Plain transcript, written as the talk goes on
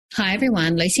Hi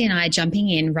everyone, Lucy and I are jumping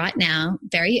in right now,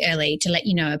 very early, to let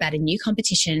you know about a new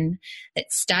competition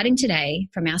that's starting today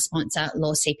from our sponsor,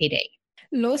 Law CPD.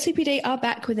 Law CPD are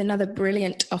back with another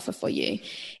brilliant offer for you.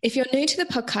 If you're new to the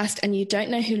podcast and you don't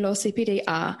know who Law CPD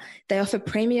are, they offer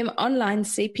premium online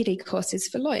CPD courses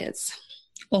for lawyers.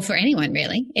 Or for anyone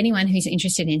really, anyone who's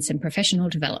interested in some professional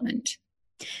development.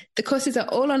 The courses are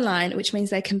all online, which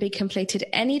means they can be completed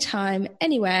anytime,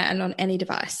 anywhere and on any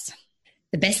device.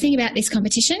 The best thing about this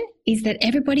competition is that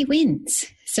everybody wins.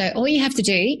 So all you have to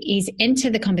do is enter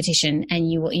the competition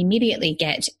and you will immediately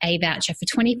get a voucher for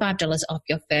 $25 off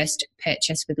your first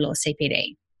purchase with Law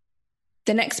CPD.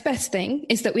 The next best thing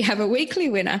is that we have a weekly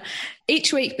winner.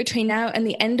 Each week between now and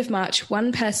the end of March,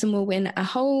 one person will win a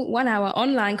whole 1 hour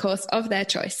online course of their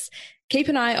choice. Keep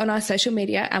an eye on our social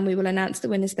media and we will announce the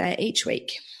winners there each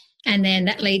week. And then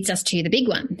that leads us to the big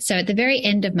one. So at the very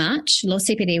end of March, Law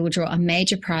CPD will draw a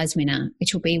major prize winner,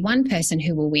 which will be one person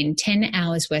who will win 10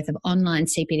 hours worth of online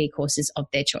CPD courses of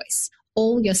their choice,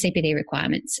 all your CPD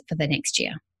requirements for the next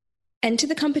year. Enter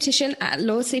the competition at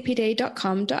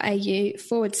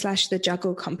lawcpd.com.au/the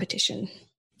juggle competition.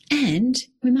 And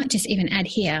we might just even add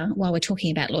here, while we're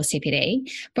talking about Law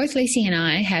CPD, both Lucy and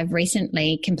I have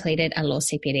recently completed a Law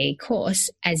CPD course,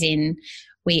 as in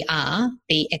we are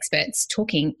the experts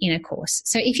talking in a course.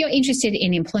 So if you're interested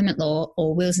in employment law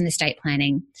or wills and estate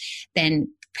planning, then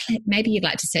maybe you'd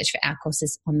like to search for our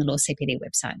courses on the Law CPD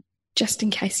website. Just in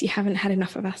case you haven't had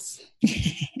enough of us.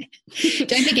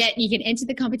 Don't forget, you can enter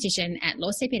the competition at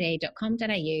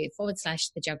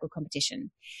lawcpd.com.au/the juggle competition.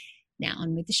 Now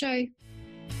on with the show.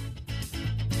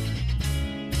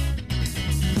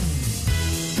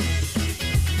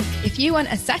 If you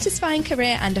want a satisfying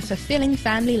career and a fulfilling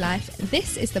family life,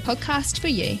 this is the podcast for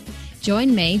you.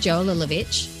 Join me, Joel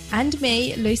Lilovich, and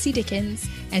me, Lucy Dickens,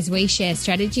 as we share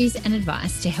strategies and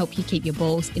advice to help you keep your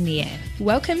balls in the air.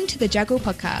 Welcome to the Juggle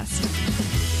Podcast.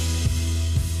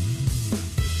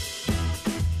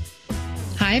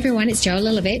 Hi everyone, it's Joel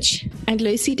Lilovich. And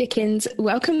Lucy Dickens.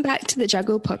 Welcome back to the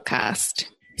Juggle Podcast.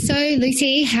 So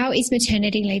Lucy, how is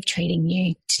maternity leave treating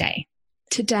you today?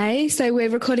 So we're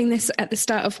recording this at the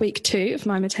start of week 2 of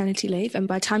my maternity leave, and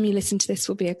by the time you listen to this,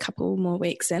 we'll be a couple more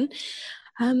weeks in.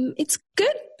 It's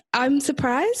good. I'm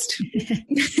surprised.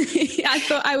 I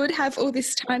thought I would have all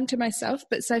this time to myself,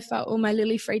 but so far all my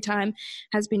Lily free time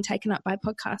has been taken up by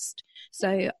podcast.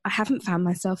 So I haven't found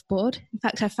myself bored. In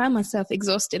fact, I found myself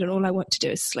exhausted and all I want to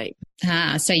do is sleep.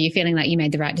 So you're feeling like you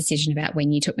made the right decision about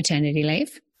when you took maternity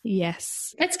leave?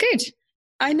 Yes. That's good.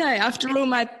 I know. After all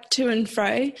my to and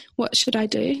fro, what should I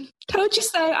do? Told you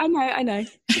so. I know.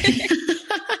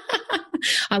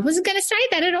 I wasn't going to say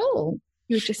that at all.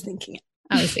 You were just thinking it.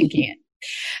 I was thinking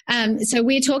it. So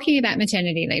we're talking about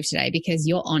maternity leave today because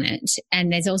you're on it,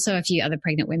 and there's also a few other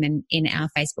pregnant women in our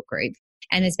Facebook group.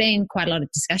 And there's been quite a lot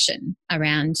of discussion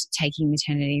around taking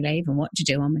maternity leave and what to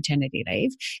do on maternity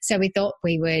leave. So we thought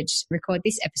we would record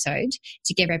this episode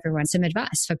to give everyone some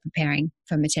advice for preparing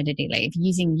for maternity leave,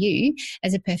 using you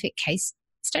as a perfect case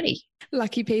study.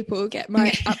 Lucky people get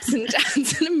my ups and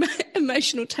downs and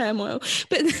emotional turmoil.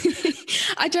 But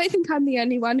I don't think I'm the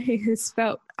only one who has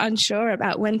felt unsure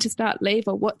about when to start leave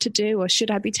or what to do, or should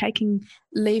I be taking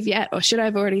leave yet, or should I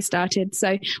have already started?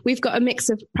 So we've got a mix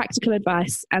of practical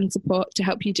advice and support to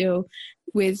help you deal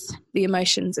with the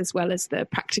emotions as well as the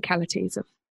practicalities of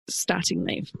starting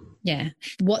leave. Yeah.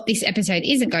 What this episode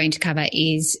isn't going to cover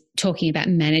is talking about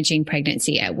managing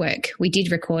pregnancy at work. We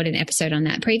did record an episode on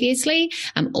that previously.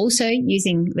 I'm also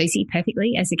using Lucy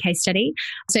perfectly as a case study.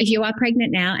 So if you are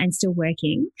pregnant now and still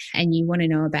working and you want to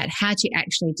know about how to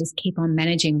actually just keep on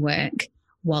managing work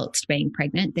whilst being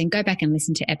pregnant, then go back and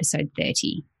listen to episode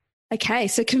 30. Okay,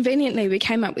 so conveniently we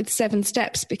came up with 7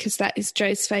 steps because that is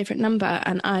Joe's favourite number,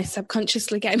 and I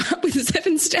subconsciously came up with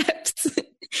 7 steps.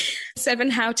 7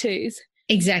 how-tos.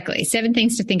 Exactly. 7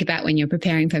 things to think about when you're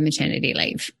preparing for maternity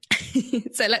leave.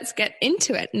 So let's get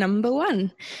into it. Number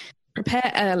 1,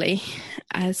 prepare early.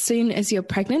 As soon as you're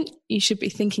pregnant, you should be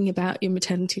thinking about your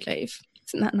maternity leave.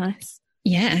 Isn't that nice?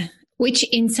 Yeah, which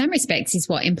in some respects is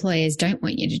what employers don't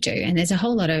want you to do. And there's a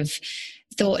whole lot of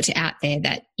thought out there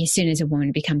that as soon as a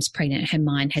woman becomes pregnant, her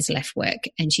mind has left work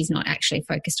and she's not actually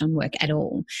focused on work at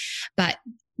all. But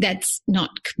that's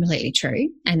not completely true.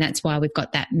 And that's why we've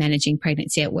got that managing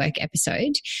pregnancy at work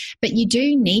episode. But you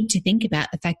do need to think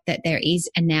about the fact that there is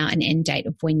now an end date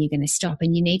of when you're going to stop,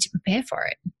 and you need to prepare for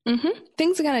it. Mm-hmm.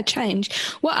 Things are going to change.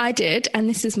 What I did, and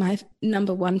this is my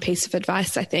number 1 piece of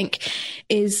advice, I think,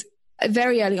 is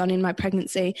very early on in my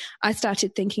pregnancy, I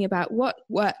started thinking about what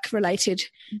work-related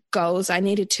goals I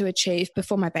needed to achieve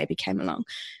before my baby came along.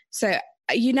 So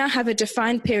you now have a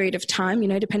defined period of time,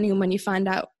 depending on when you find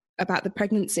out about the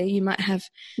pregnancy. You might have,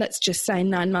 let's just say,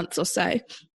 9 months or so.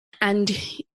 And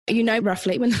you know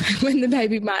roughly when the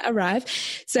baby might arrive.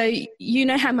 So you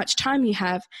know how much time you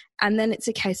have. And then it's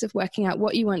a case of working out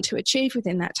what you want to achieve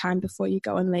within that time before you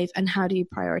go on leave, and how do you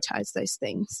prioritize those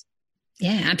things.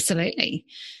 Yeah, absolutely.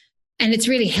 And it's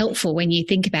really helpful when you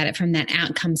think about it from that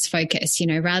outcomes focus, you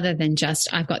know, rather than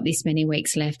just I've got this many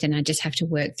weeks left and I just have to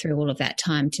work through all of that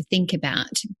time, to think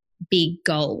about big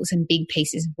goals and big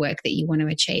pieces of work that you want to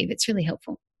achieve. It's really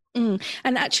helpful. And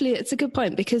actually, it's a good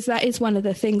point, because that is one of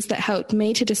the things that helped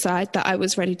me to decide that I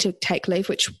was ready to take leave,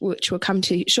 which we'll come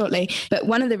to shortly. But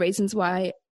one of the reasons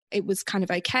why it was kind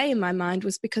of okay in my mind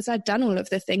was because I'd done all of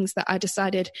the things that I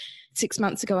decided 6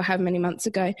 months ago, or however many months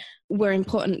ago, were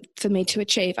important for me to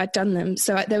achieve. I'd done them.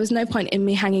 So there was no point in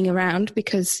me hanging around,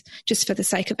 because just for the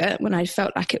sake of it, when I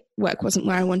felt like work wasn't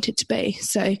where I wanted to be.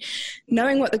 So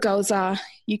knowing what the goals are,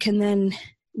 you can then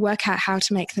work out how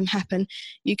to make them happen.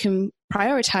 You can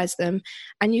prioritize them,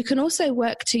 and you can also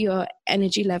work to your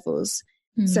energy levels.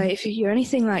 So if you're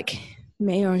anything like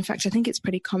me, or in fact, I think it's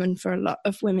pretty common for a lot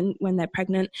of women when they're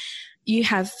pregnant, you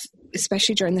have,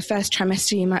 especially during the first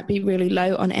trimester, you might be really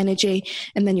low on energy,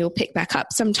 and then you'll pick back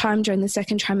up sometime during the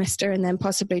second trimester and then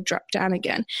possibly drop down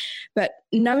again. But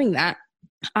knowing that,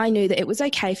 I knew that it was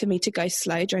okay for me to go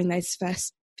slow during those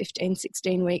first 15,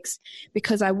 16 weeks,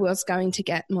 because I was going to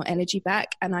get more energy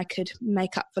back and I could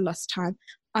make up for lost time.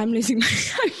 I'm getting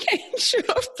short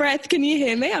of breath. Can you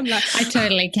hear me? I'm like, I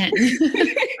totally can.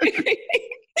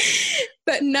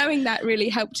 But knowing that really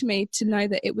helped me to know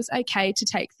that it was okay to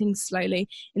take things slowly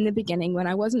in the beginning. When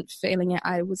I wasn't feeling it,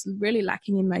 I was really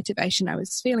lacking in motivation. I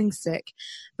was feeling sick,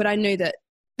 but I knew that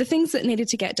the things that needed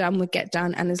to get done would get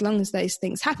done. And as long as those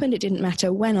things happened, it didn't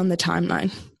matter when on the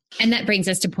timeline. And that brings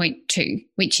us to point 2,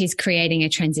 which is creating a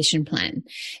transition plan.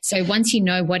 So once you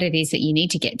know what it is that you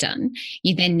need to get done,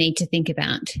 you then need to think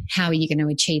about how are you going to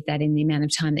achieve that in the amount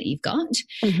of time that you've got,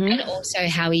 and also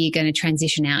how are you going to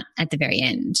transition out at the very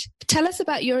end. Tell us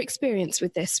about your experience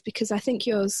with this, because I think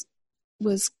yours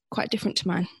was quite different to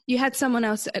mine. You had someone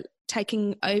else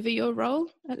taking over your role,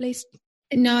 at least?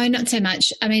 No, not so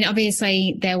much. I mean,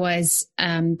 obviously there was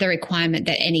the requirement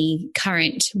that any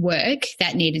current work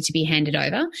that needed to be handed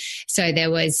over. So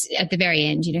there was, at the very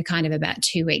end, you know, kind of about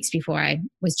 2 weeks before I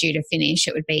was due to finish,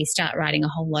 it would be start writing a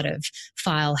whole lot of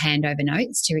file handover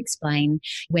notes to explain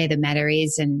where the matter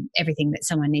is and everything that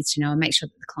someone needs to know, and make sure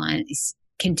that the client is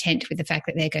content with the fact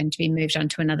that they're going to be moved on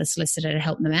to another solicitor to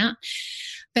help them out.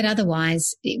 But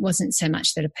otherwise, it wasn't so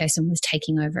much that a person was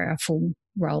taking over a full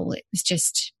role. It was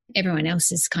just everyone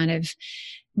else is kind of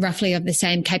roughly of the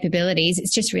same capabilities.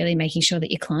 It's just really making sure that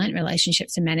your client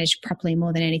relationships are managed properly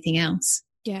more than anything else.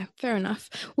 Yeah, fair enough.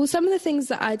 Well, some of the things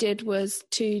that I did was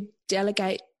to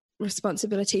delegate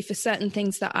responsibility for certain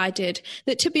things that I did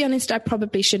that, to be honest, I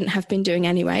probably shouldn't have been doing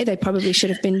anyway. They probably should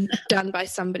have been done by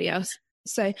somebody else.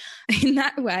 So in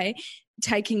that way,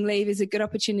 taking leave is a good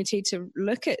opportunity to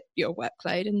look at your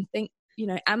workload and think, you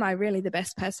know, am I really the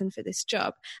best person for this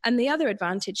job? And the other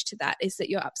advantage to that is that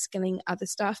you're upskilling other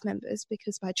staff members,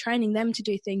 because by training them to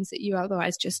do things that you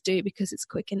otherwise just do because it's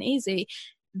quick and easy,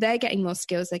 they're getting more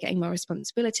skills, they're getting more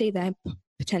responsibility, they're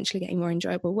potentially getting more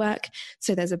enjoyable work.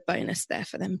 So there's a bonus there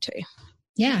for them too.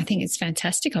 Yeah, I think it's a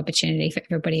fantastic opportunity for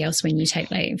everybody else when you take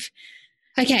leave.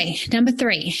 Okay, number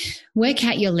 3, work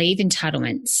out your leave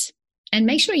entitlements and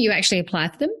make sure you actually apply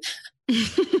for them.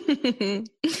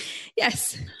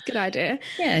 Yes, good idea.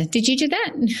 Yeah, did you do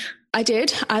that? I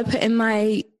did. I put in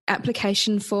my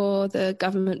application for the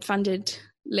government-funded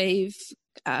leave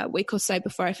a week or so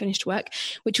before I finished work,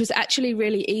 which was actually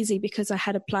really easy because I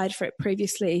had applied for it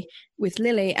previously with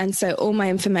Lily, and so all my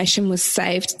information was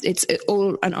saved. It's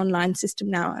all an online system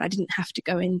now, and I didn't have to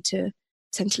go into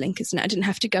Centrelink, isn't it? I didn't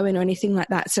have to go in or anything like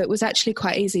that. So it was actually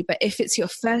quite easy. But if it's your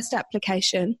first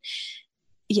application,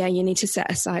 yeah, you need to set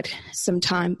aside some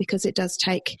time because it does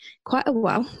take quite a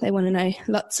while. They want to know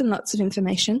lots and lots of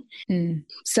information.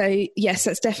 So yes,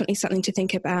 that's definitely something to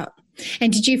think about.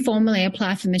 And did you formally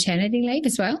apply for maternity leave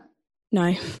as well?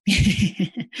 No.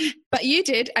 But you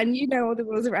did, and you know all the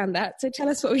rules around that. So tell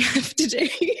us what we have to do.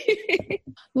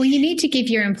 Well, you need to give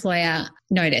your employer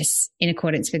notice in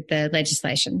accordance with the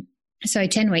legislation. So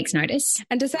 10 weeks notice.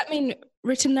 And does that mean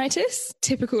written notice?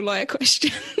 Typical lawyer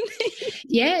question.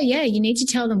 Yeah. You need to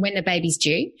tell them when the baby's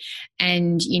due,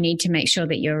 and you need to make sure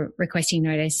that you're requesting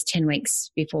notice 10 weeks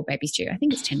before baby's due. I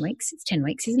think it's 10 weeks. It's 10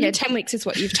 weeks, isn't it? Yeah, 10 weeks is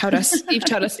what you've told us. You've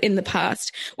told us in the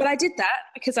past. Well, I did that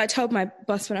because I told my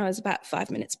boss when I was about 5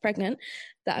 minutes pregnant.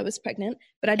 that I was pregnant,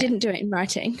 but I didn't do it in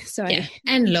writing. So yeah.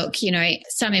 And look,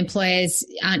 some employers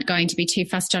aren't going to be too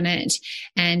fussed on it.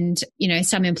 And,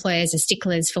 some employers are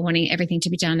sticklers for wanting everything to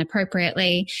be done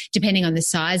appropriately, depending on the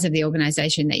size of the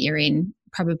organisation that you're in.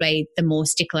 Probably the more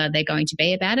stickler they're going to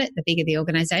be about it, the bigger the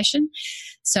organisation.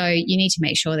 So you need to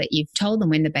make sure that you've told them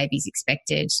when the baby's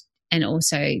expected and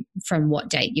also from what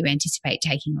date you anticipate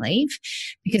taking leave,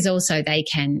 because also they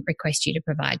can request you to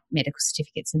provide medical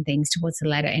certificates and things towards the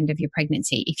latter end of your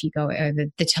pregnancy if you go over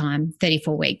the time,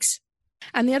 34 weeks.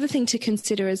 And the other thing to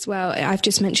consider as well, I've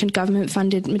just mentioned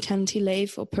government-funded maternity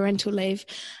leave or parental leave,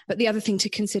 but the other thing to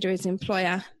consider is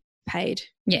employer paid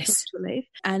parental leave,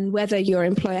 and whether your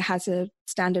employer has a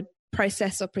standard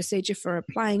process or procedure for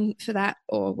applying for that,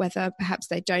 or whether perhaps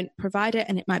they don't provide it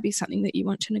and it might be something that you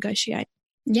want to negotiate.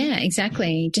 Yeah,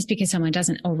 exactly. Just because someone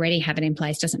doesn't already have it in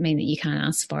place doesn't mean that you can't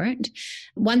ask for it.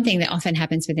 One thing that often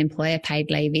happens with employer paid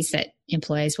leave is that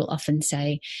employers will often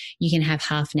say you can have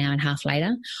half now and half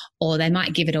later, or they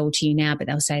might give it all to you now, but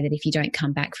they'll say that if you don't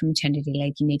come back from maternity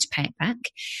leave, you need to pay it back.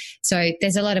 So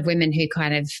there's a lot of women who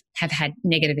kind of have had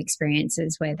negative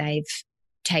experiences where they've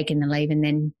taken the leave and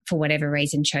then for whatever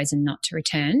reason chosen not to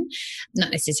return,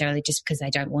 not necessarily just because they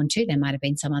don't want to, there might have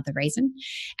been some other reason,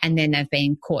 and then they've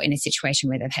been caught in a situation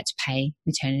where they've had to pay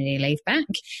maternity leave back.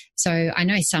 So I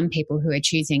know some people who are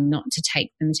choosing not to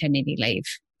take the maternity leave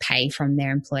pay from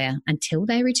their employer until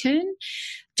they return,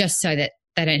 just so that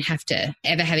they don't have to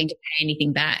ever having to pay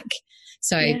anything back.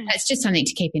 So that's just something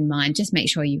to keep in mind. Just make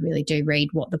sure you really do read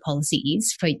what the policy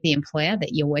is for the employer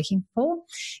that you're working for,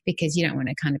 because you don't want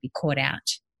to kind of be caught out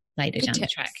later down the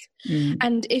track.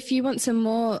 And if you want some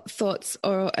more thoughts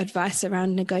or advice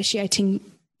around negotiating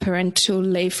parental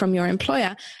leave from your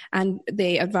employer and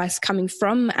the advice coming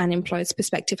from an employer's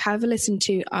perspective, have a listen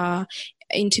to our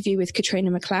interview with Katrina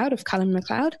McLeod of Cullen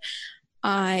McLeod.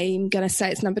 I'm going to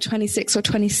say it's number 26 or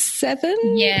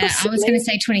 27. Yeah, possibly. I was going to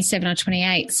say 27 or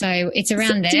 28. So it's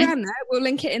around there. Around there. We'll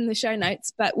link it in the show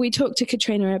notes. But we talked to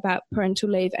Katrina about parental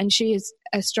leave, and she is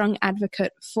a strong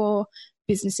advocate for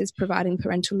businesses providing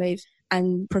parental leave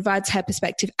and provides her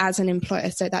perspective as an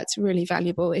employer. So that's really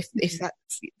valuable if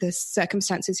that's the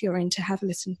circumstances you're in, to have a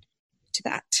listen to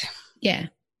that. Yeah.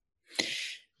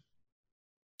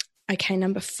 Okay,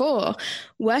 number 4,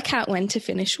 work out when to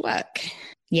finish work.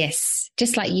 Yes,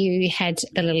 just like you had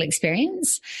the little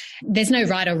experience. There's no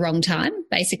right or wrong time,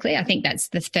 basically. I think that's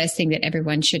the first thing that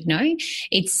everyone should know.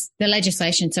 It's the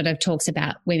legislation sort of talks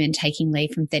about women taking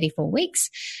leave from 34 weeks,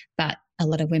 but a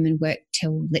lot of women work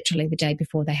till literally the day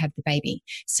before they have the baby.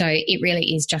 So it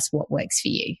really is just what works for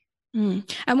you.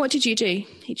 And what did you do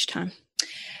each time?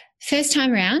 First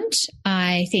time around,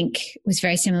 I think was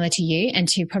very similar to you and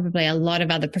to probably a lot of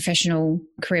other professional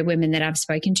career women that I've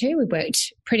spoken to. We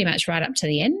worked pretty much right up to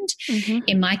the end.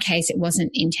 In my case, it wasn't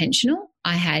intentional.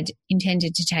 I had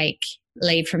intended to take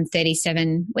leave from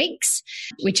 37 weeks,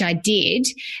 which I did.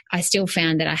 I still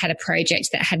found that I had a project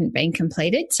that hadn't been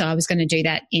completed. So I was going to do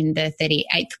that in the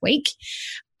 38th week.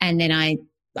 And then I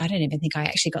don't even think I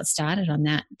actually got started on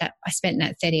that. I spent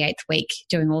that 38th week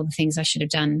doing all the things I should have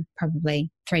done probably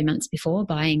 3 months before,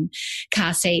 buying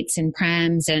car seats and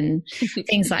prams and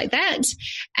things like that.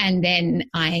 And then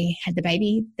I had the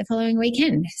baby the following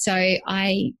weekend. So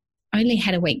I only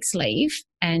had a week's leave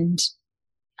and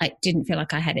I didn't feel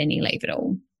like I had any leave at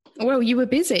all. Well, you were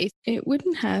busy. It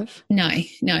wouldn't have. No,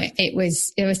 it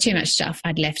was too much stuff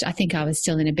I'd left. I think I was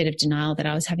still in a bit of denial that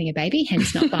I was having a baby,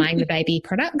 hence not buying the baby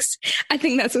products. I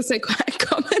think that's also quite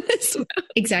common as well.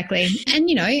 Exactly. And,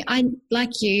 I,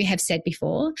 like you have said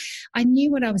before, I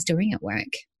knew what I was doing at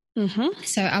work.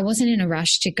 So I wasn't in a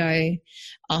rush to go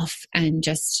off and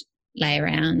just lay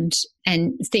around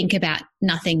and think about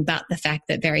nothing but the fact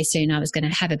that very soon I was going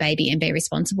to have a baby and be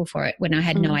responsible for it when I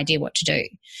had no idea what to do.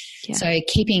 Yeah. So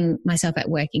keeping myself at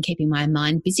work and keeping my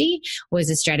mind busy was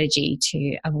a strategy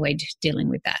to avoid dealing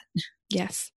with that.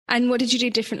 Yes. And what did you do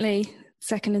differently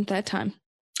second and third time?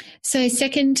 So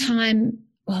second time,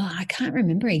 well, I can't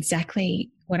remember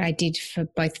exactly what I did for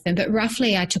both of them, but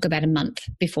roughly I took about a month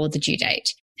before the due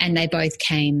date. And they both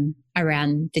came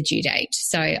around the due date.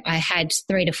 So I had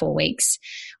 3 to 4 weeks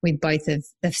with both of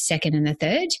the second and the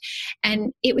third.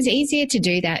 And it was easier to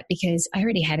do that because I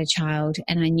already had a child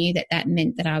and I knew that that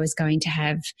meant that I was going to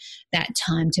have that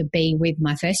time to be with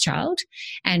my first child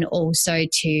and also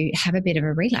to have a bit of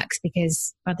a relax,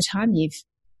 because by the time you've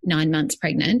 9 months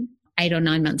pregnant, 8 or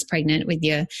 9 months pregnant with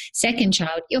your second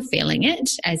child, you're feeling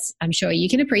it, as I'm sure you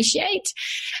can appreciate.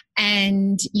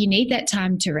 And you need that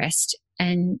time to rest.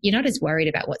 And you're not as worried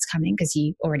about what's coming because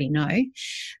you already know.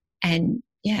 And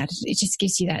yeah, it just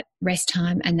gives you that rest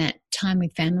time and that time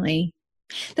with family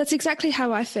That's exactly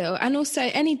how I feel. And also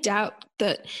any doubt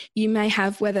that you may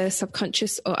have, whether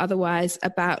subconscious or otherwise,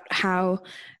 about how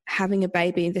having a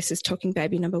baby, this is talking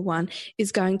baby number one,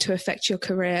 is going to affect your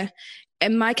career.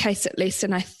 In my case, at least,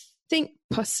 and I think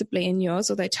possibly in yours,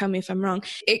 although tell me if I'm wrong,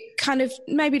 it kind of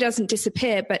maybe doesn't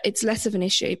disappear, but it's less of an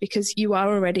issue because you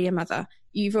are already a mother.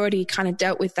 You've already kind of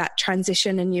dealt with that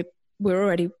transition and we're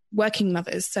already working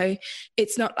mothers. So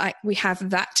it's not like we have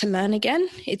that to learn again.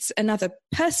 It's another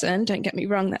person, don't get me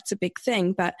wrong, that's a big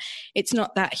thing, but it's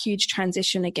not that huge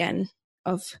transition again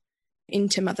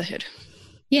into motherhood.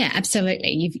 Yeah,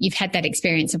 absolutely. You've had that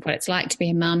experience of what it's like to be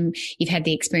a mum. You've had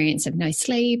the experience of no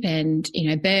sleep and,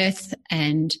 birth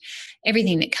and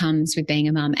everything that comes with being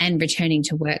a mum and returning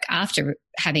to work after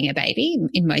having a baby,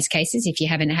 in most cases, if you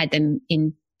haven't had them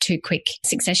in too quick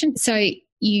succession. So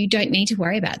you don't need to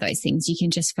worry about those things. You can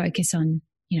just focus on,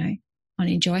 on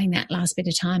enjoying that last bit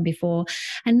of time before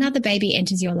another baby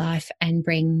enters your life and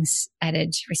brings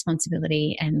added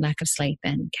responsibility and lack of sleep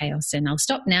and chaos. And I'll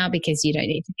stop now because you don't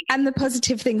need to. And the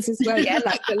positive things as well, yeah,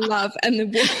 like the love and the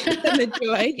warmth and the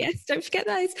joy. Yes, don't forget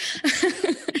those.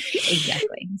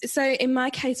 Exactly. So in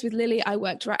my case with Lily, I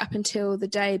worked right up until the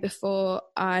day before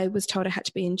I was told I had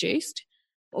to be induced,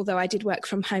 although I did work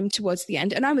from home towards the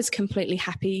end, and I was completely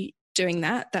happy doing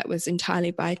that. That was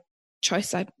entirely by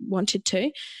choice. I wanted to.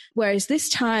 Whereas this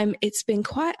time it's been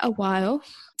quite a while,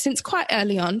 since quite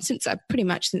early on, since I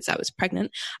was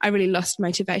pregnant. I really lost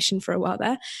motivation for a while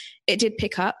there. It did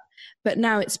pick up, but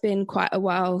now it's been quite a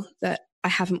while that I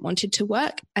haven't wanted to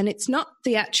work. And it's not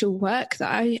the actual work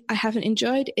that I haven't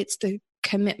enjoyed. It's the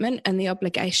commitment and the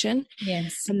obligation.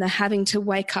 Yes. And the having to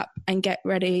wake up and get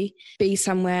ready, be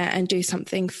somewhere and do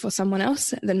something for someone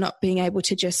else, than not being able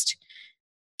to just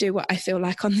do what I feel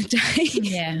like on the day.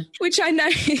 Yeah. Which I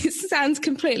know sounds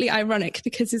completely ironic,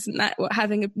 because isn't that what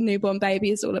having a newborn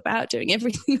baby is all about, doing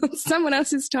everything on someone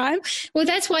else's time? Well,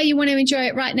 that's why you want to enjoy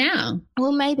it right now.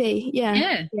 Well, maybe.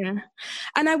 Yeah.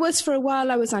 And I was, for a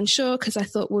while, I was unsure, because I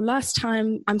thought, well, last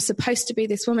time I'm supposed to be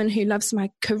this woman who loves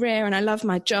my career and I love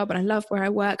my job and I love where I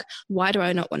work. Why do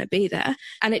I not want to be there?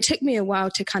 And it took me a while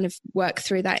to kind of work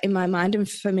through that in my mind, and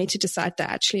for me to decide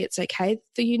that actually it's okay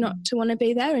for you not to want to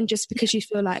be there. And just because you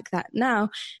feel like that now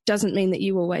doesn't mean that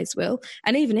you always will.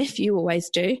 And even if you always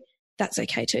do, that's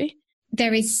okay too.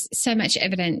 There is so much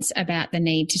evidence about the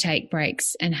need to take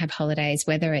breaks and have holidays,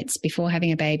 whether it's before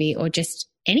having a baby or just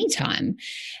any time,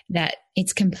 that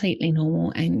it's completely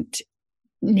normal and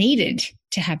needed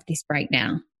to have this break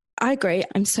now. I agree.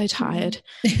 I'm so tired.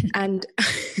 And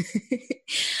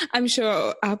I'm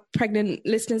sure our pregnant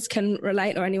listeners can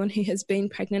relate, or anyone who has been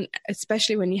pregnant,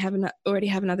 especially when you already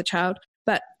have another child.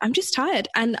 But I'm just tired,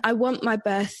 and I want my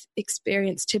birth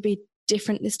experience to be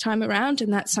different this time around.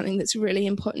 And that's something that's really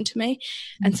important to me,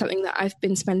 and something that I've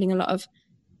been spending a lot of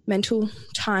mental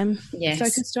time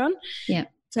focused on. Yeah.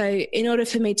 So in order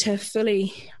for me to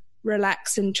fully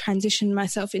relax and transition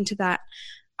myself into that,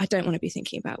 I don't want to be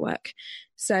thinking about work.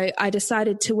 So I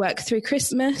decided to work through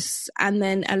Christmas and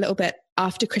then a little bit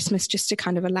after Christmas, just to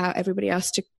kind of allow everybody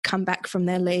else to come back from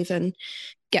their leave and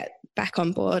get back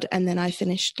on board. And then I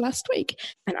finished last week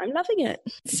and I'm loving it.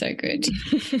 So good.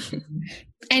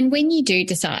 And when you do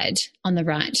decide on the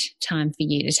right time for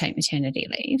you to take maternity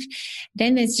leave,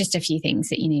 then there's just a few things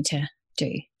that you need to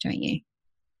do, don't you?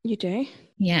 You do?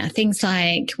 Yeah. Things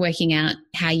like working out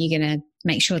how you're going to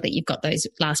make sure that you've got those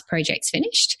last projects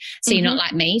finished. So you're not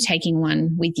like me, taking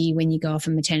one with you when you go off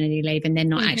on maternity leave and then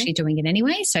not actually doing it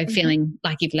anyway. So feeling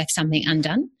like you've left something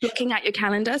undone. Looking at your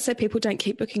calendar so people don't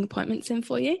keep booking appointments in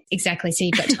for you. Exactly. So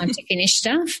you've got time to finish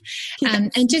stuff.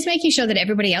 And just making sure that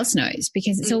everybody else knows,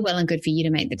 because it's all well and good for you to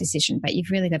make the decision, but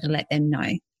you've really got to let them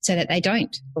know so that they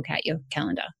don't book out your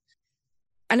calendar.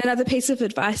 And another piece of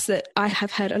advice that I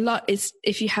have heard a lot is,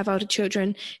 if you have older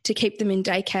children, to keep them in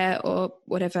daycare or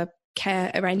whatever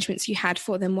care arrangements you had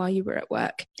for them while you were at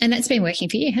work. And that's been working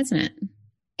for you, hasn't it?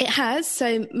 It has.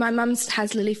 So my mum's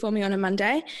has Lily for me on a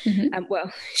Monday.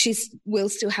 She will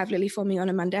still have Lily for me on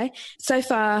a Monday. So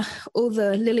far, all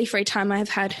the Lily free time I've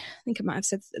had, I think I might have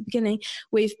said at the beginning,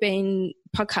 we've been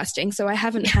podcasting. So I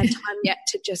haven't had time yet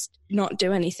to just not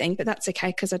do anything, but that's okay,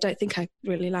 because I don't think I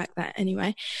really like that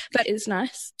anyway. But it's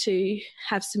nice to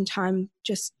have some time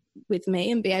just with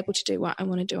me and be able to do what I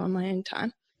want to do on my own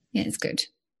time. Yeah, it's good.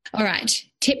 All right.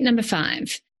 Tip number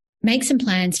 5, make some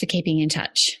plans for keeping in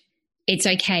touch. It's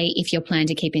okay if your plan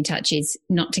to keep in touch is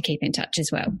not to keep in touch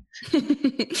as well.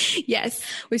 Yes.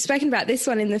 We've spoken about this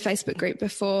one in the Facebook group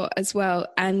before as well.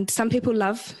 And some people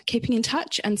love keeping in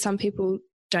touch and some people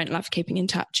don't love keeping in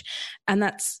touch. And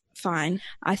that's fine.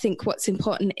 I think what's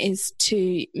important is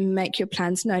to make your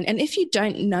plans known. And if you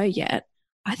don't know yet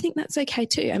I think that's okay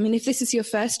too. I mean, if this is your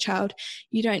first child,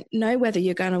 you don't know whether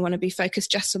you're going to want to be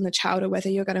focused just on the child or whether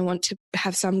you're going to want to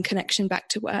have some connection back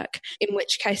to work, in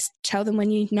which case tell them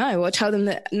when you know, or tell them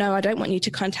that, no, I don't want you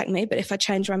to contact me, but if I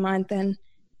change my mind, then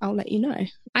I'll let you know.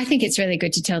 I think it's really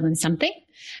good to tell them something,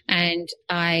 and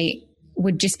I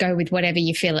would just go with whatever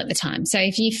you feel at the time. So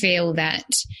if you feel that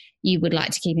you would like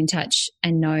to keep in touch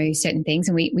and know certain things,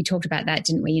 and we talked about that,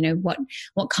 didn't we? You know,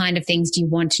 what kind of things do you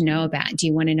want to know about? Do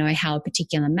you want to know how a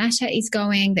particular matter is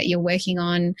going that you're working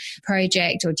on,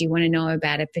 project, or do you want to know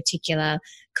about a particular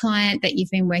client that you've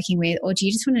been working with, or do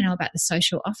you just want to know about the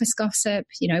social office gossip?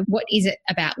 You know, what is it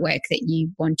about work that you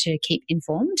want to keep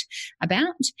informed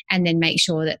about? And then make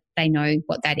sure that they know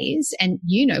what that is and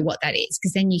you know what that is,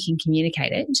 because then you can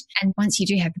communicate it. And once you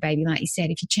do have the baby, like you said,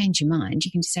 if you change your mind,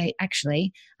 you can just say,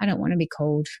 actually, I don't want to be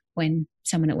called when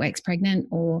someone at work's pregnant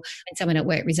or when someone at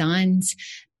work resigns.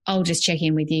 I'll just check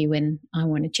in with you when I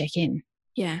want to check in.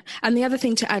 Yeah. And the other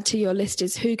thing to add to your list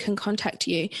is who can contact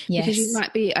you. Yes. Because it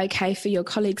might be okay for your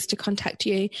colleagues to contact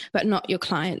you, but not your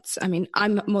clients. I mean,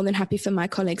 I'm more than happy for my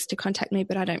colleagues to contact me,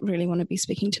 but I don't really want to be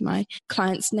speaking to my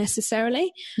clients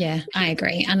necessarily. Yeah, I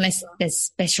agree. Unless there's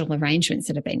special arrangements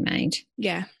that have been made.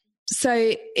 Yeah.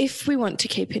 So if we want to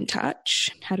keep in touch,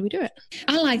 how do we do it?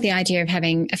 I like the idea of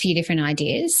having a few different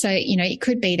ideas. So, you know, it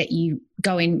could be that you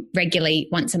go in regularly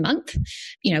once a month,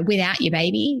 you know, without your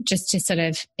baby, just to sort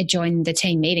of join the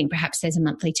team meeting. Perhaps there's a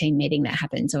monthly team meeting that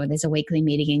happens, or there's a weekly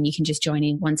meeting and you can just join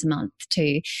in once a month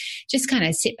to just kind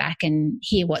of sit back and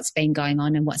hear what's been going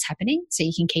on and what's happening, so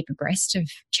you can keep abreast of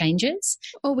changes.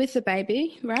 Or with the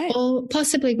baby, right? Or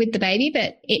possibly with the baby,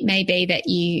 but it may be that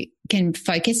you can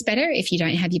focus better if you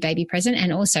don't have your baby present,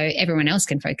 and also everyone else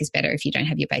can focus better if you don't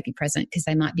have your baby present, because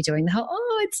they might be doing the whole,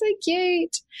 oh, it's so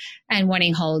cute, and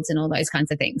wanting holds and all those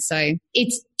kinds of things. So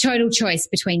it's total choice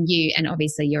between you and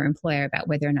obviously your employer about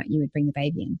whether or not you would bring the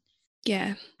baby in.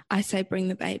 Yeah, I say bring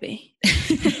the baby,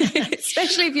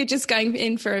 especially if you're just going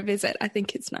in for a visit. I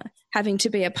think it's nice. Having to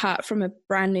be apart from a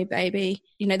brand new baby,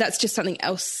 you know, that's just something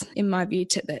else in my view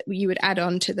that you would add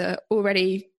on to the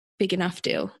already big enough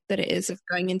deal that it is of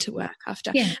going into work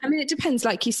after. Yeah. I mean, it depends,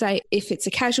 like you say, if it's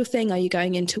a casual thing, are you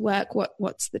going into work?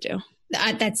 What's the deal?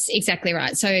 That's exactly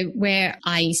right. So where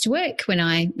I used to work when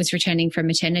I was returning from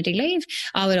maternity leave,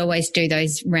 I would always do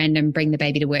those random bring the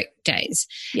baby to work days.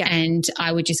 Yeah. And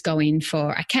I would just go in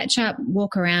for a catch up,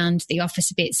 walk around the office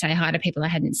a bit, say hi to people I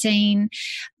hadn't seen.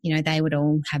 You know, they would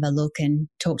all have a look and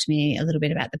talk to me a little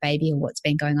bit about the baby or what's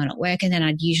been going on at work. And then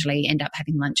I'd usually end up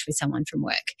having lunch with someone from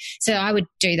work. So I would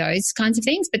do those kinds of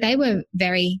things, but they were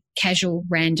very casual,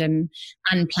 random,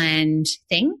 unplanned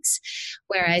things.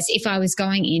 Whereas if I was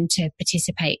going in to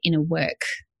participate in a work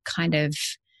kind of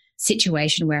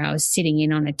situation where I was sitting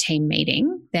in on a team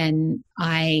meeting, then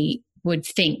I would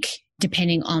think,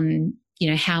 depending on, you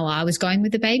know, how I was going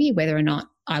with the baby, whether or not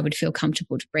I would feel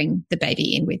comfortable to bring the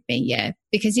baby in with me. Yeah.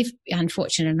 Because if you're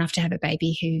unfortunate enough to have a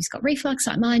baby who's got reflux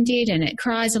like mine did and it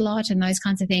cries a lot and those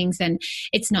kinds of things, then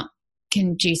it's not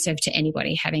conducive to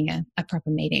anybody having a proper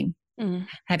meeting,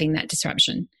 having that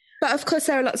disruption. But of course,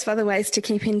 there are lots of other ways to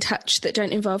keep in touch that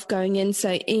don't involve going in.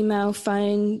 So email,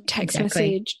 phone, text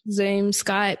message, Zoom,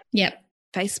 Skype,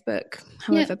 Facebook,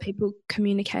 however people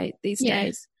communicate these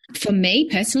days. For me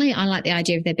personally, I like the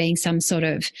idea of there being some sort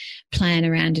of plan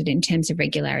around it in terms of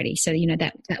regularity. So, you know,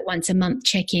 that once a month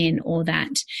check-in, or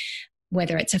that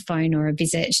whether it's a phone or a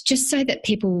visit, just so that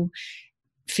people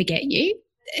forget you.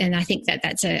 And I think that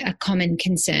that's a common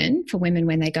concern for women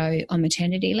when they go on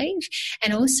maternity leave.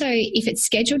 And also, if it's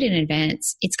scheduled in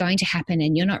advance, it's going to happen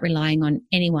and you're not relying on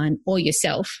anyone or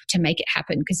yourself to make it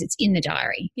happen because it's in the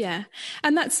diary. Yeah.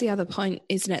 And that's the other point,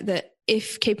 isn't it? That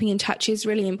if keeping in touch is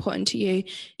really important to you,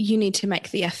 you need to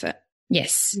make the effort.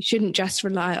 Yes. You shouldn't just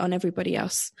rely on everybody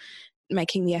else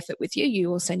making the effort with you.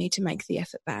 You also need to make the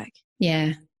effort back.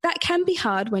 Yeah. That can be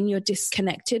hard when you're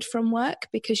disconnected from work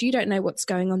because you don't know what's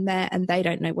going on there and they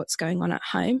don't know what's going on at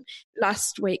home.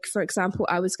 Last week, for example,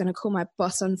 I was going to call my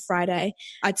boss on Friday.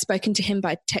 I'd spoken to him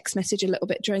by text message a little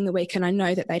bit during the week, and I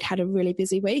know that they'd had a really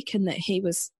busy week and that he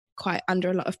was quite under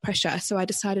a lot of pressure. So I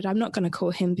decided I'm not going to call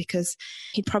him because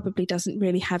he probably doesn't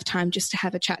really have time just to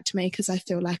have a chat to me, because I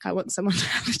feel like I want someone to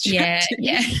have a chat to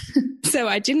me. So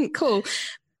I didn't call.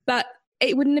 But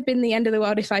it wouldn't have been the end of the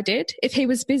world if I did. If he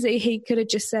was busy, he could have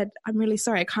just said, I'm really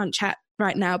sorry, I can't chat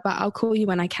right now, but I'll call you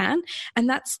when I can. And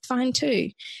that's fine too.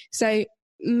 So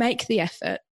make the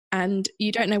effort. And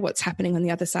you don't know what's happening on the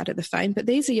other side of the phone, but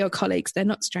these are your colleagues. They're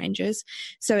not strangers.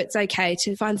 So it's okay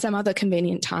to find some other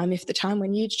convenient time if the time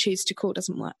when you choose to call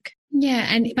doesn't work.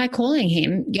 Yeah, and by calling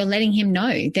him, you're letting him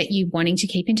know that you're wanting to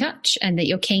keep in touch and that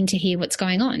you're keen to hear what's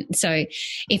going on. So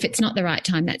if it's not the right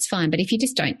time, that's fine. But if you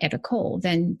just don't ever call,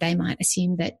 then they might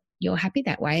assume that you're happy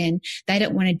that way and they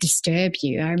don't want to disturb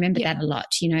you. I remember that a lot,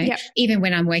 even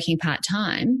when I'm working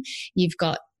part-time, you've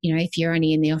got, if you're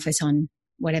only in the office on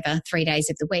whatever, 3 days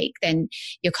of the week, then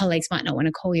your colleagues might not want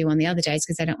to call you on the other days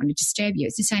because they don't want to disturb you.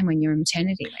 It's the same when you're on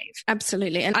maternity leave.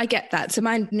 Absolutely. And I get that. So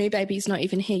my new baby's not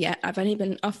even here yet. I've only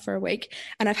been off for a week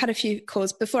and I've had a few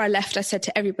calls. Before I left, I said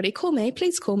to everybody, call me,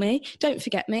 please call me. Don't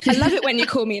forget me. I love it when you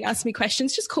call me and ask me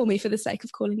questions. Just call me for the sake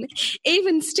of calling me.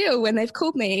 Even still, when they've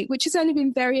called me, which has only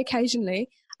been very occasionally,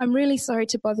 I'm really sorry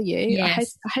to bother you.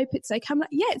 Yes. I hope it's okay. I'm like,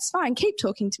 yeah, it's fine. Keep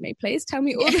talking to me, please. Tell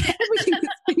me everything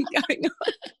that's been going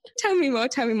on. Tell me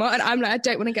more. And I'm like, I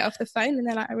don't want to get off the phone. And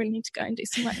they're like, I really need to go and do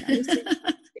some work now.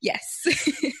 Yes.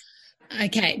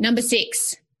 Okay. Number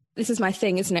 6. This is my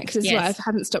thing, isn't it? Because it's what I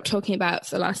haven't stopped talking about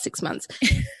for the last 6 months.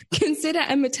 Consider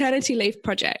a maternity leave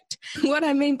project. What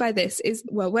I mean by this is,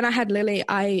 well, when I had Lily,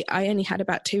 I only had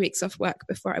about 2 weeks off work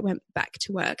before I went back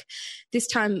to work. This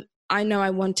time, I know I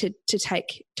wanted to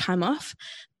take time off,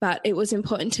 but it was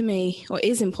important to me, or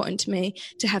is important to me,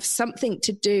 to have something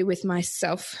to do with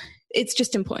myself. It's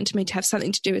just important to me to have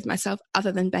something to do with myself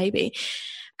other than baby.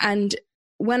 And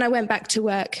when I went back to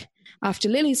work after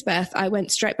Lily's birth, I went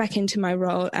straight back into my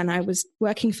role and I was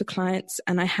working for clients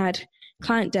and I had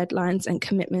client deadlines and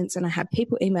commitments and I had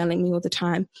people emailing me all the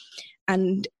time.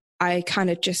 And I kind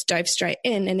of just dove straight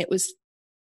in and it was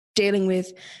dealing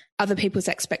with other people's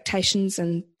expectations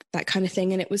and that kind of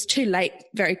thing. And it was too late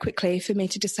very quickly for me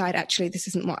to decide, actually, this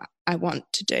isn't what I want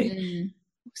to do. Mm.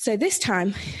 So this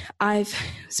time I've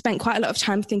spent quite a lot of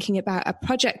time thinking about a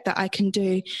project that I can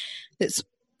do that's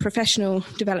professional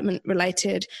development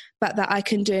related, but that I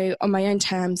can do on my own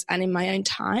terms and in my own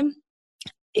time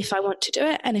if I want to do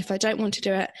it. And if I don't want to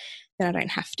do it, then I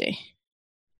don't have to.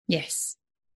 Yes.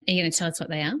 Are you going to tell us what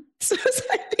they are? So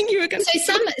I think you were going to.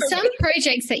 So some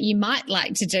projects that you might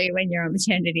like to do when you're on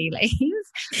maternity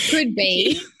leave could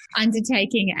be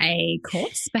undertaking a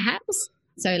course, perhaps.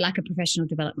 So like a professional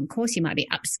development course, you might be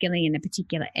upskilling in a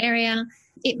particular area.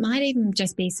 It might even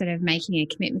just be sort of making a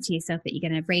commitment to yourself that you're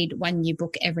going to read one new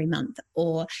book every month,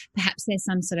 or perhaps there's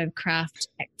some sort of craft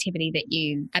activity that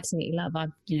you absolutely love.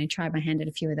 I've, tried my hand at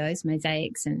a few of those,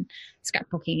 mosaics and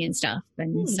scrapbooking and stuff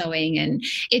and sewing, and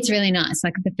it's really nice.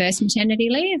 Like the first maternity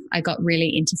leave, I got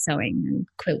really into sewing and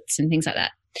quilts and things like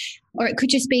that. Or it could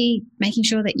just be making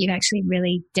sure that you've actually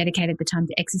really dedicated the time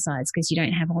to exercise because you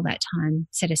don't have all that time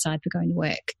set aside for going to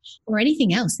work, or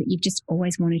anything else that you've just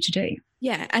always wanted to do.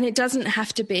 Yeah, and it doesn't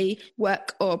have to be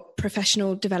work or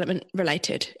professional development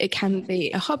related. It can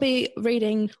be a hobby,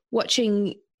 reading,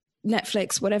 watching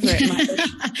Netflix, whatever it might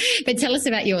be. But tell us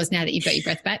about yours now that you've got your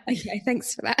breath back. Okay,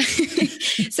 thanks for that.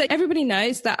 So everybody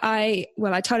knows that I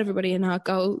told everybody in our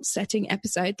goal setting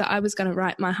episode that I was going to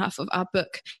write my half of our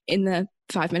book in the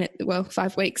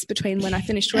 5 weeks between when I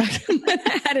finished work and when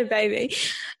I had a baby.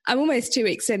 I'm almost 2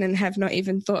 weeks in and have not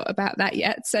even thought about that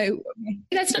yet. So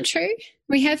that's not true.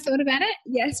 We have thought about it.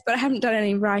 Yes, but I haven't done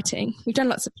any writing. We've done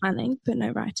lots of planning, but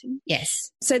no writing.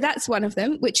 Yes. So that's one of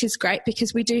them, which is great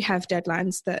because we do have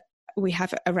deadlines that we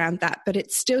have around that, but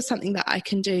it's still something that I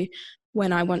can do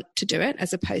when I want to do it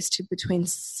as opposed to between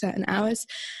certain hours.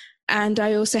 And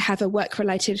I also have a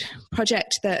work-related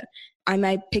project that I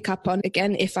may pick up on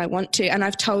again if I want to. And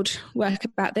I've told work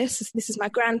about this. This is my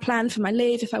grand plan for my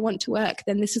leave. If I want to work,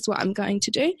 then this is what I'm going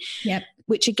to do. Yep.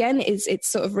 Which again it's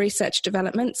sort of research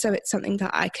development. So it's something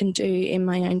that I can do in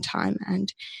my own time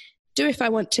and do if I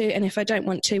want to. And if I don't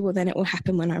want to, well, then it will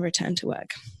happen when I return to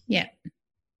work. Yeah.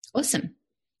 Awesome.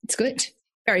 It's good.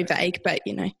 Very vague, but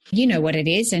You know what it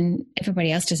is, and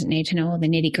everybody else doesn't need to know all the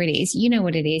nitty-gritties. You know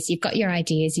what it is. You've got your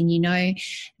ideas and you know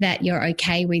that you're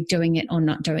okay with doing it or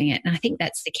not doing it. And I think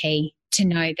that's the key, to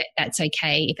know that that's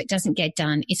okay. If it doesn't get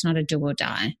done, it's not a do or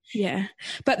die. Yeah.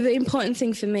 But the important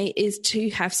thing for me is to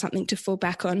have something to fall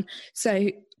back on. So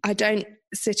I don't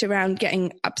sit around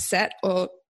getting upset or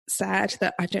sad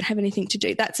that I don't have anything to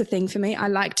do. That's a thing for me. I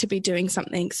like to be doing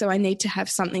something. So I need to have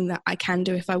something that I can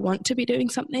do if I want to be doing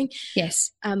something.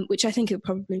 Yes. Which I think it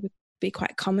probably would be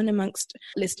quite common amongst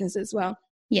listeners as well.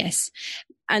 Yes.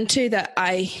 And two, that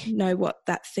I know what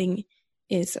that thing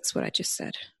is. That's what I just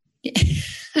said.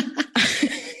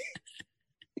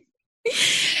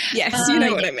 Yes, you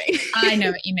know what I mean. I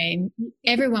know what you mean.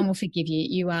 Everyone will forgive you.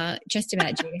 You are just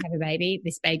about due to have a baby.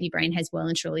 This baby brain has well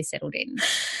and truly settled in.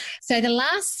 So the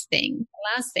last thing,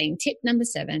 tip number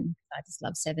 7, I just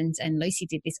love 7s, and Lucy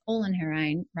did this all on her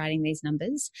own, writing these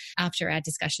numbers after our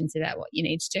discussions about what you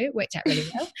need to do. It worked out really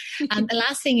well. The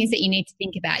last thing is that you need to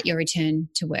think about your return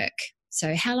to work.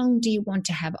 So how long do you want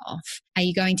to have off? Are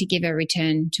you going to give a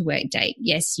return to work date?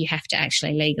 Yes, you have to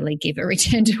actually legally give a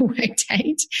return to work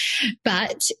date,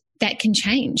 but that can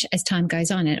change as time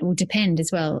goes on. It will depend as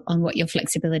well on what your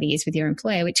flexibility is with your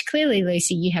employer, which clearly,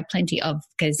 Lucy, you have plenty of,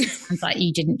 because it sounds like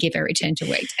you didn't give a return to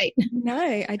work date. No,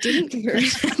 I didn't give a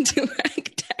return to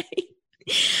work date.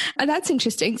 And that's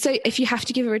interesting. So if you have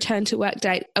to give a return to work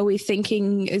date, are we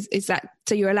thinking, is that,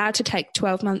 so you're allowed to take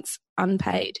 12 months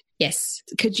unpaid? Yes.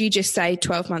 Could you just say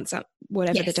 12 months up,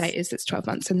 whatever the date is, that's 12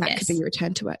 months, and that could be your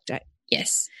return to work date?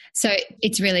 Yes. So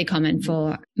it's really common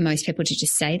for most people to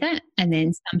just say that, and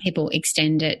then some people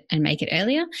extend it and make it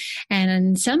earlier,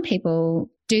 and some people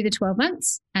do the 12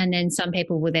 months, and then some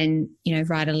people will then,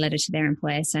 write a letter to their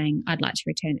employer saying, I'd like to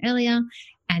return earlier,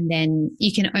 and then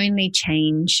you can only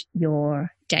change your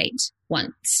date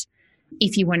once.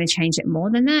 If you want to change it more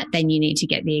than that, then you need to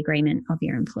get the agreement of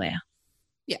your employer.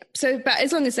 Yeah. So, but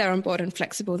as long as they're on board and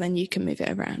flexible, then you can move it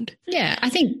around. Yeah. I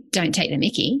think don't take the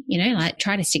mickey,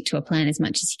 try to stick to a plan as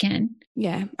much as you can.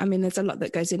 Yeah. I mean, there's a lot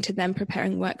that goes into them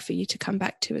preparing work for you to come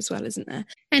back to as well, isn't there?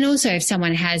 And also if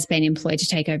someone has been employed to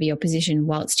take over your position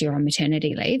whilst you're on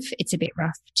maternity leave, it's a bit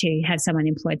rough to have someone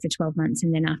employed for 12 months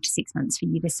and then after 6 months for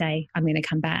you to say, I'm going to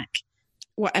come back.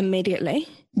 What, immediately?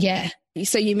 Yeah.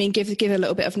 So you mean give a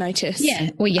little bit of notice?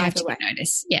 Yeah. Well, you have to give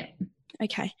notice. Yeah.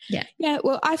 Okay. Yeah. Yeah.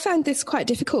 Well, I found this quite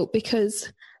difficult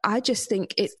because I just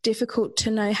think it's difficult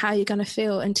to know how you're going to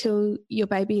feel until your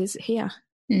baby is here.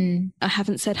 Mm. I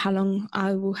haven't said how long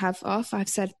I will have off. I've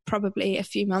said probably a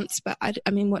few months, but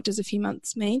I mean, what does a few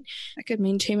months mean? It could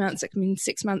mean 2 months. It could mean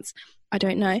 6 months. I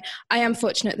don't know. I am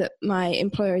fortunate that my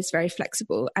employer is very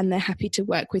flexible and they're happy to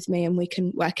work with me and we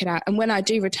can work it out. And when I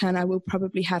do return, I will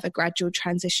probably have a gradual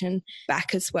transition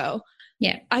back as well.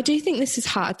 Yeah. I do think this is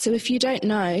hard. So if you don't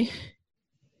know,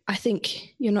 I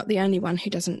think you're not the only one who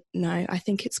doesn't know. I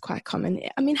think it's quite common.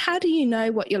 I mean, how do you know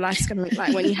what your life's going to look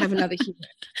like when you have another human?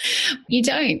 You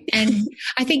don't. And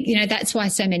I think, that's why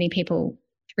so many people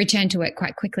return to work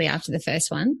quite quickly after the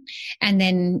first one. And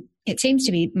then it seems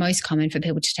to be most common for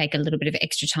people to take a little bit of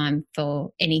extra time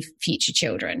for any future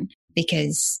children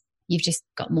because you've just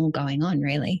got more going on,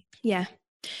 really. Yeah.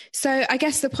 So I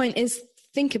guess the point is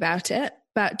think about it.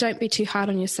 But don't be too hard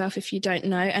on yourself if you don't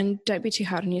know, and don't be too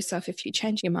hard on yourself if you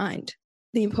change your mind.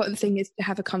 The important thing is to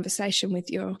have a conversation with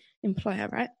your employer,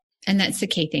 right? And that's the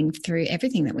key thing through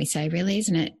everything that we say, really,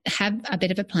 isn't it? Have a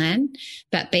bit of a plan,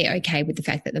 but be okay with the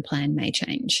fact that the plan may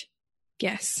change.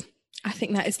 Yes. I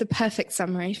think that is the perfect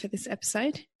summary for this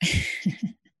episode.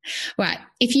 Right.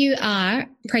 If you are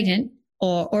pregnant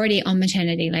or already on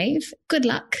maternity leave, good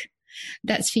luck.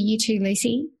 That's for you too,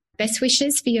 Lucy. Best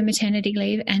wishes for your maternity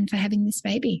leave and for having this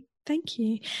baby. Thank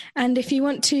you. And if you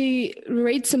want to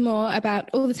read some more about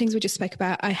all the things we just spoke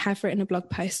about, I have written a blog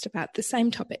post about the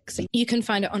same topic. So you can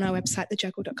find it on our website,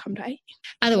 thejuggle.com.au.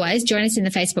 Otherwise, join us in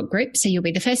the Facebook group so you'll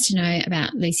be the first to know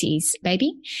about Lucy's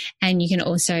baby. And you can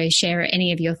also share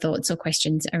any of your thoughts or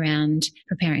questions around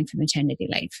preparing for maternity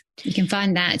leave. You can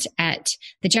find that at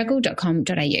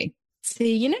thejuggle.com.au.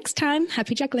 See you next time.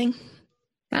 Happy juggling.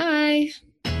 Bye.